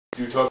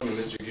You were talking to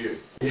Mr. Geary.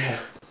 Yeah.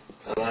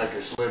 I like her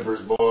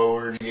slippers, boy.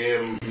 Where'd you get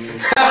them?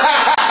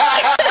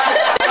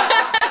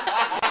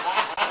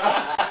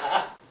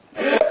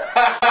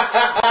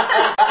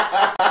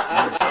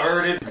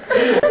 Retarded.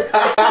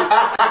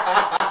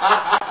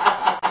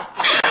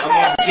 I'm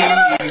gonna kill you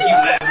if you keep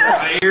laughing in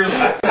my ear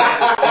like that.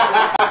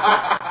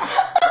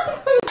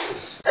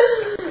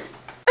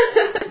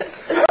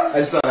 I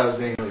just thought I was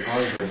being really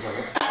hard for a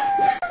second.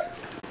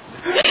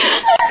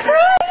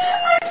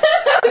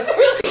 That was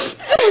really...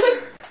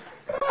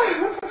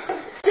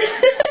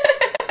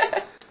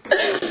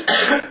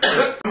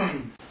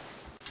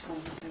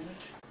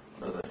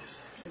 No thanks.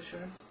 You sure?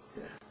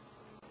 Yeah.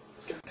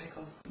 Let's get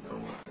pickles. No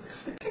more.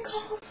 Let's get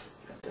pickles.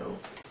 I don't.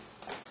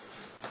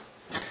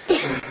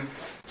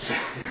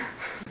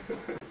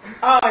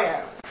 Oh,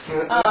 yeah.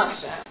 Oh,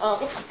 shit.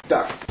 Oh.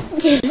 Duck.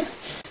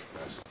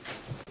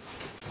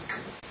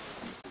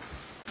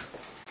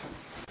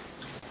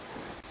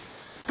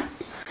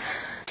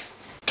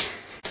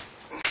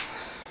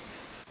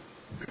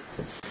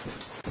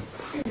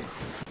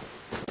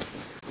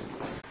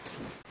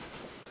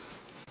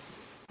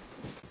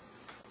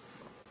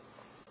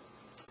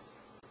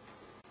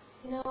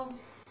 You know,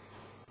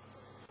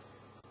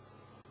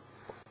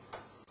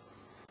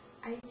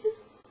 could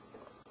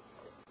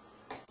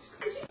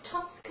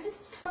I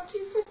just talk to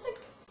you for a second?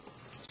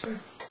 Sure.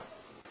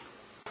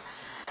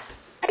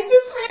 I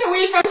just ran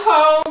away from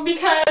home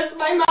because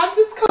my mom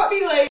just caught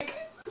me, like,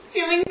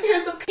 stealing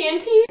pairs of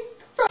panties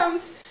from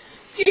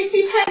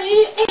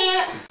JCPenney,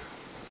 and...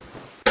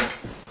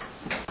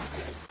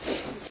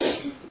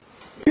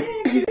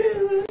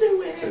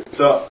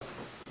 Stop.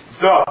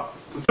 Stop.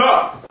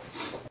 Stop.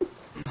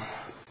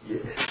 Yeah.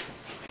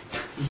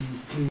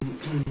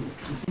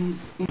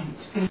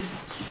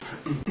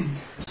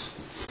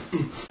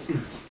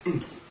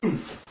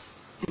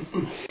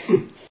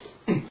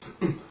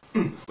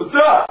 What's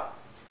up?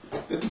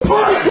 It's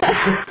fun.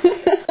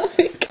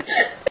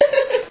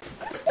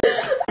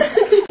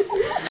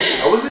 I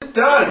wasn't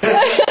done.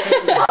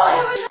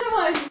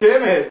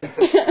 Damn it.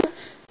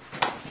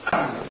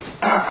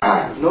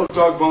 No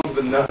dog bones to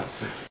the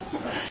nuts.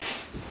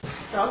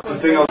 The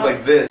thing I was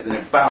like this and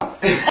it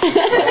bounced.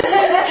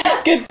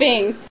 Good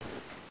thing.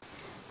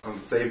 I'm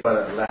saved by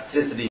the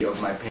elasticity of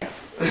my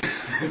pants.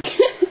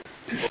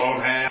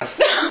 Won't have.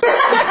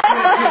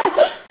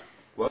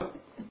 What?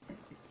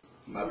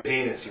 My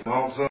penis, you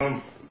want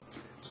some?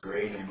 It's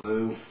green and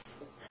blue.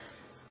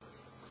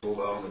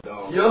 Bulldog the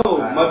dog. Yo,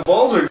 my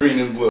balls are green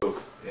and blue.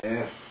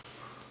 Yeah.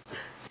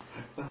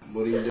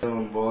 What are you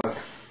doing, boy?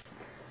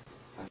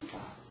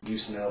 You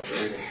smell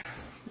pretty.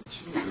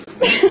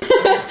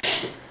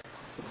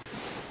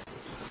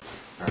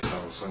 Alright,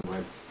 that was some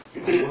way.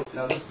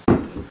 No, this is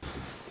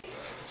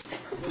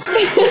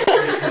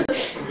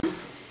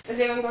Is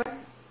anyone going?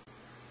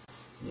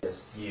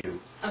 yes, you.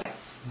 Okay.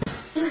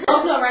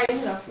 Oh, no, right, you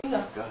can go. You can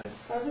go. Go ahead.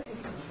 Sounds okay.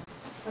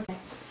 Okay.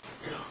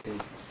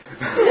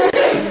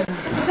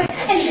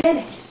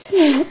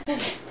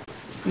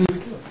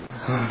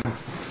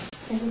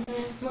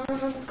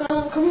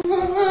 Come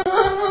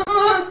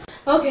on.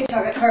 Okay,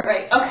 target heart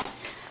rate. Okay.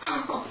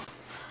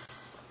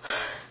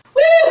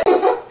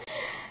 Woo!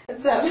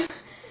 What's up?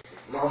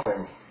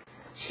 Nothing.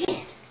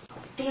 Shit.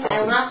 Damn,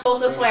 I'm not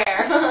supposed to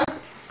swear.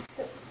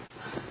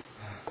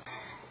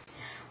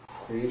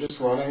 Are you just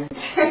running?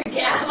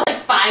 Yeah, like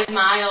 5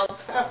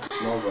 miles.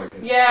 Smells like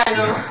it. Yeah, I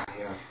know.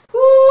 Yeah.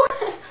 Woo!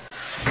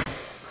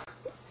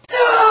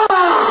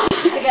 Ah,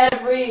 I gotta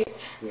breathe.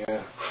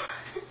 Yeah.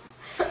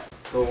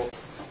 Cool.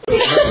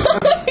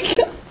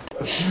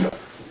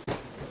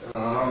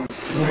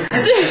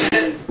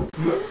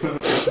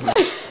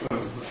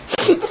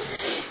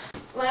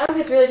 My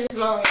armpit's really just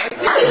smelling.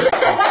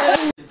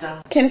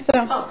 Candice, sit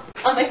down. Oh,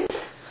 thank you.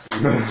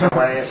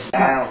 Lay it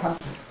down.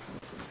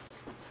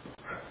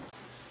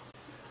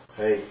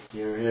 Hey,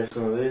 you ever have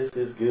some of this?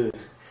 It's good.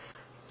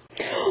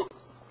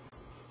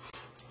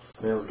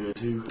 Smells good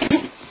too.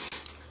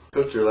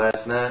 Cooked her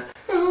last night.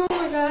 Oh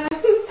my god.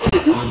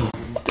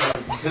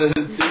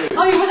 Dude,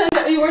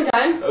 Oh, you weren't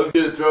done? I was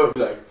gonna throw it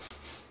like,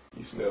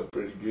 you smell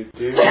pretty good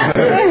too.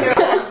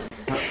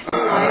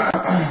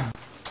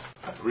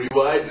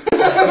 Rewind.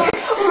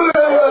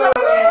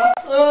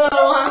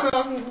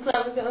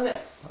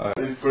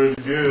 It's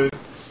pretty good.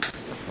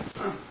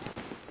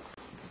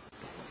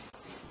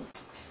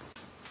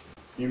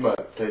 You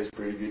might taste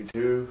pretty good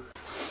too.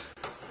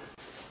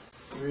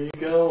 Where are you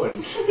going?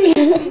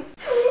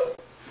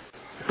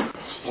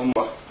 One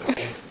more.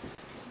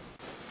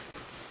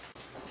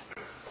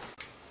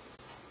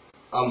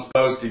 I'm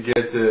supposed to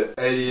get to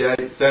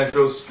 88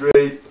 Central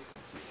Street.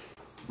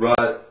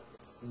 Right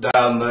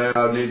down there,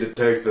 I need to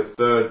take the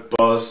 3rd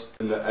bus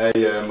in the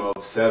AM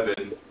of 7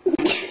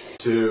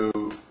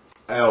 to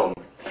Elm.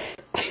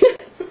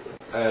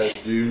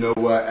 Do you know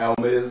where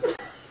Elm is? Oh,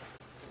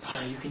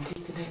 you can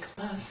take the next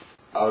bus.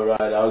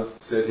 Alright, I'll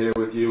sit here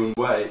with you and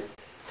wait.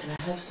 Can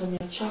I have some of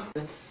your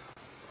chocolates?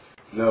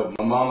 No,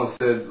 my mama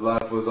said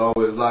life was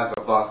always like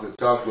a box of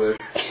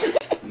chocolates.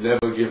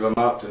 Never give them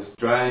up to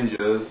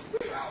strangers.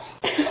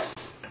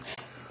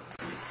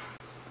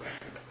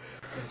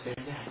 That's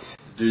very nice.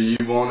 Do you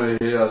want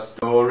to hear a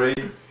story?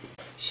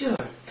 Sure.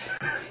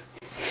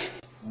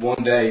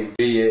 One day in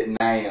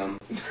Vietnam,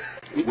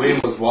 we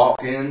was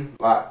walking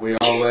like we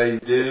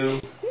always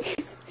do.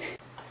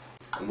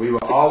 And we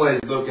were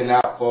always looking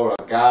out for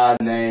a guy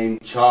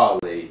named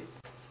Charlie.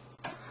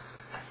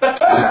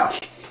 Now,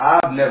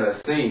 I've never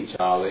seen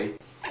Charlie,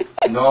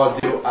 nor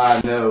do I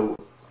know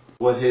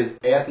what his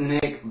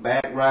ethnic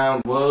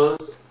background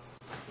was.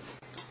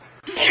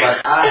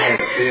 But I had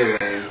a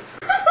feeling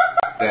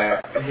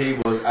that he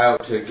was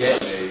out to get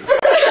me.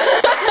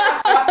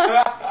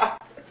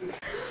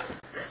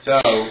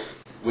 So,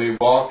 we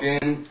walk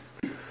in,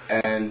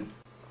 and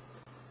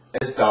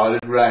it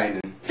started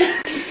raining.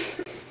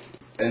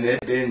 And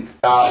it didn't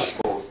stop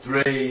for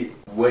 3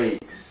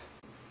 weeks.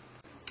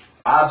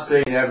 I've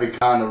seen every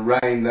kind of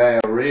rain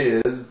there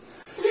is.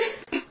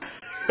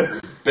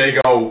 Big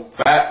old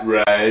fat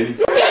rain.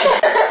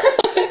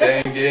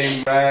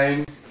 Stinking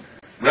rain.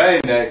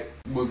 Rain that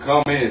would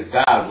come in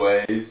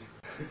sideways.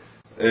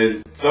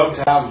 And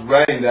sometimes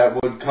rain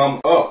that would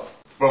come up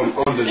from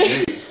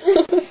underneath.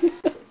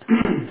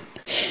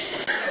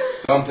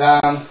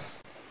 Sometimes,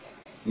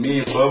 me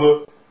and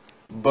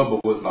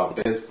Bubba was my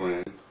best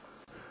friend.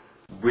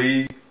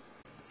 We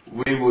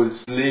would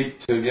sleep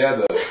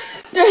together,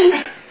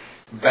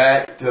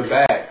 back to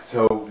back,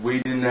 so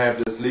we didn't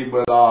have to sleep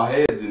with our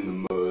heads in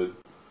the mud.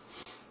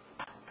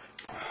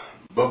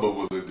 Bubba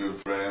was a good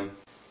friend.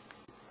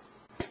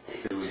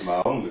 He was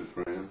my only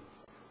friend.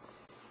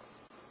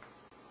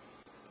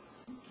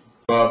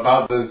 But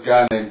about this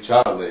guy named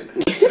Charlie,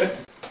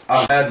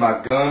 I had my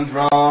gun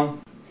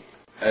drawn,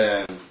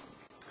 and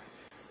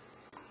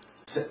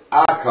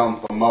I come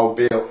from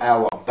Mobile,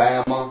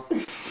 Alabama.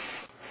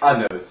 I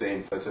never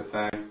seen such a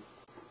thing.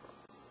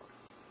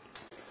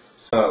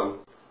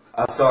 So,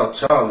 I saw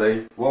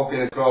Charlie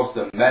walking across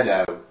the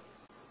meadow,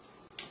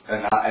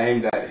 and I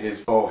aimed at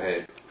his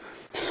forehead.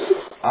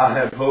 I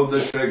had pulled the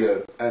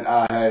trigger, and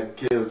I had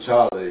killed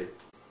Charlie.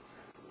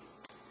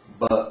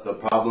 But the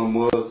problem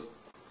was,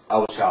 I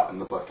was shot in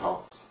the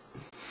buttocks.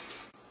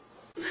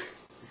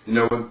 You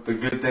know what the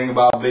good thing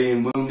about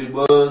being wounded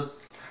was?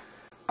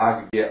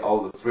 I could get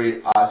all the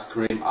free ice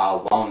cream I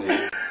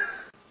wanted.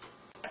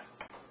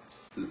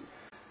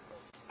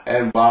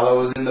 And while I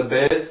was in the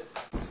bed,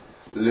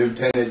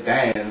 Lieutenant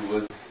Dan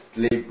would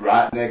sleep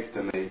right next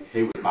to me.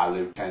 He was my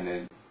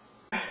lieutenant.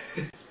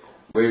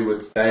 We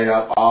would stay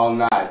up all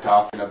night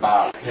talking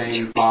about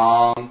ping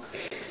pong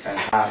and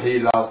how he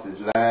lost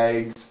his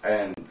legs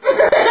and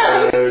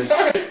others.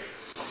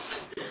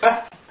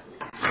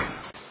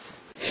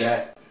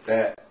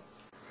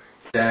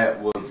 That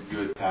was a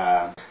good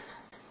time.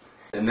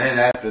 And then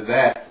after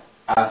that,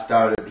 I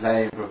started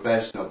playing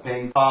professional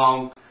ping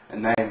pong,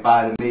 and they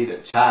invited me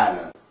to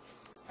China.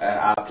 And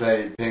I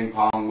played ping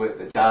pong with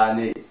the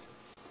Chinese.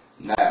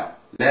 Now,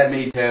 let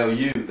me tell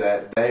you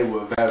that they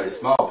were very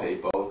small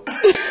people.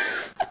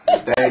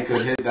 They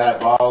could hit that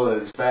ball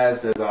as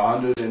fast as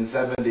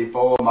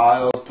 174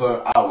 miles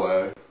per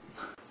hour.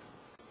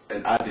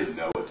 And I didn't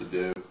know what to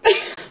do.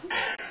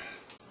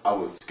 I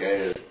was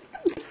scared.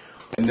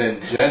 And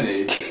then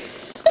Jenny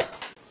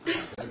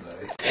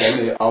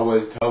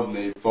always told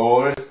me,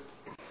 Forrest,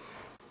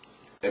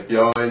 if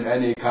you're in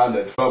any kind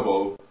of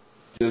trouble,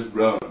 just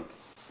run.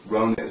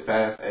 Run as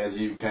fast as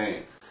you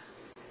can.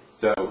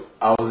 So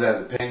I was at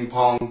the ping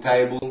pong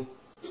table,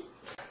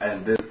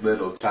 and this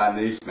little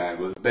Chinese man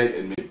was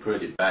beating me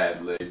pretty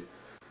badly.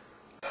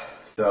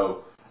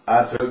 So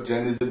I took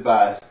Jenny's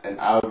advice and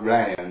I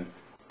ran.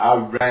 I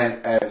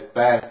ran as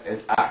fast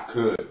as I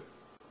could,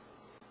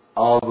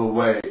 all the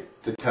way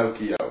to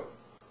Tokyo.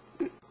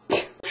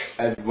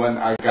 And when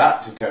I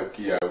got to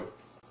Tokyo,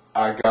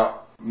 I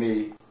got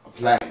me a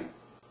plane,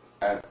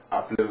 and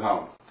I flew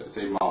home to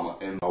see Mama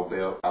in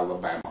Mobile,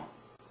 Alabama.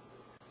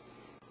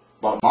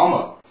 But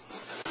Mama,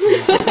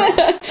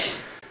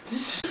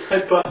 This is my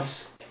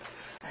bus.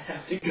 I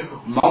have to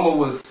go. Mama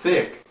was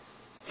sick.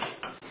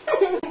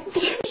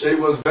 She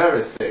was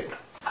very sick.